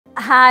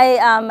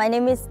Hi, my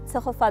name is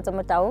Tshegofatso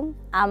Motaung.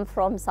 I'm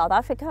from South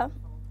Africa.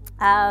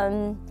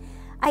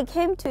 I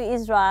came to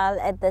Israel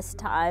at this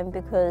time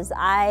because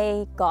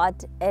I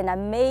got an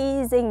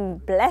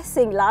amazing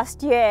blessing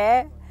last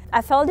year.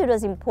 I felt it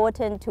was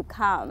important to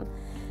come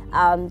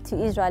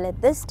to Israel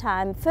at this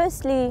time.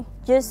 Firstly,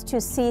 just to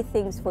see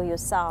things for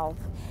yourself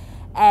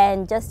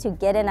and just to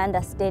get an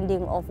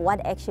understanding of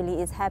what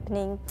actually is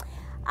happening.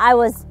 I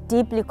was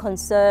deeply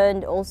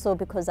concerned also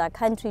because our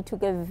country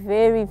took a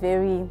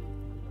very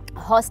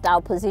hostile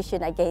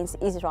position against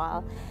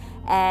Israel.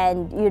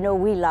 And you know,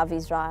 we love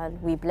Israel,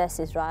 we bless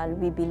Israel,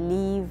 we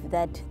believe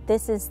that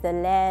this is the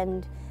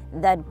land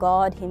that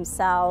God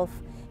himself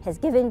has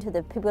given to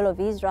the people of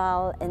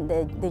Israel and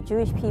the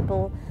Jewish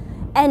people.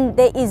 And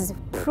there is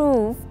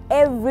proof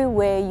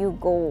everywhere you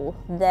go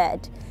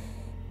that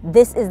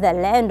this is the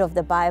land of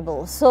the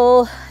Bible.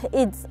 So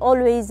it's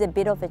always a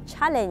bit of a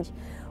challenge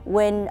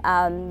when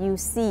you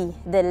see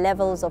the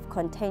levels of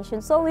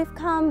contention. So we've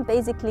come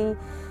basically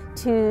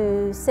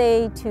to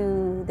say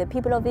to the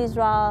people of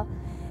Israel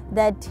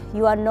that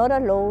you are not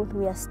alone.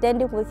 We are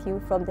standing with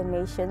you from the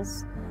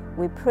nations.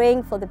 We're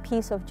praying for the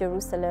peace of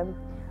Jerusalem.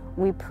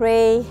 We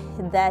pray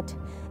that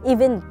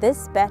even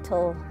this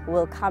battle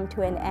will come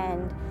to an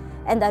end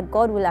and that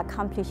God will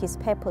accomplish his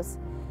purpose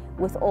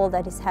with all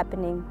that is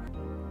happening.